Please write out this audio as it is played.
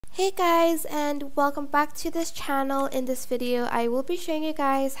Hey guys, and welcome back to this channel. In this video I will be showing you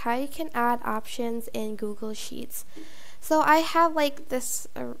guys how you can add options in Google Sheets. So I have like this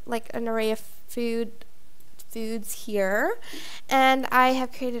like an array of foods here, and I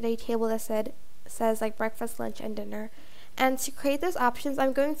have created a table that says like breakfast, lunch, and dinner. And to create those options,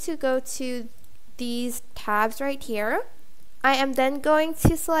 I'm going to go to these tabs right here. I am then going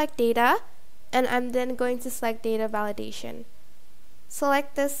to select data, and I'm then going to select data validation.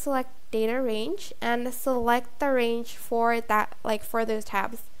 Select data range and select the range for that, like for those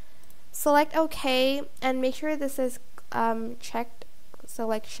tabs. Select OK and make sure this is checked.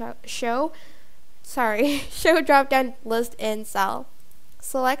 Select show drop down list in cell.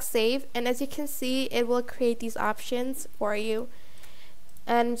 Select save, and as you can see it will create these options for you.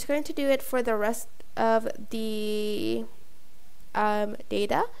 And I'm just going to do it for the rest of the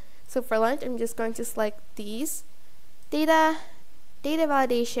data. So for lunch I'm just going to select these data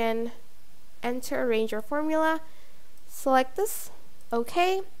validation, enter a range or formula, select this,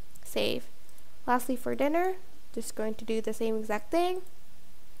 OK, save. Lastly for dinner, just going to do the same exact thing,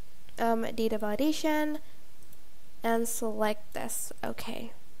 data validation, and select this,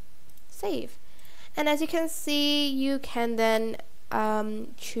 OK, save. And as you can see, you can then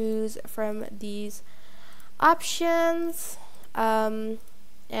choose from these options, and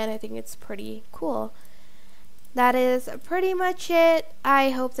I think it's pretty cool. That is pretty much it.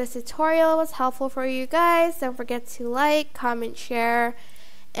 I hope this tutorial was helpful for you guys. Don't forget to like, comment, share,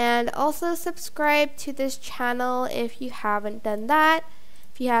 and also subscribe to this channel if you haven't done that.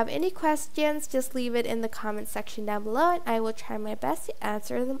 If you have any questions, just leave it in the comment section down below and I will try my best to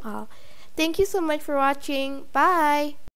answer them all. Thank you so much for watching. Bye!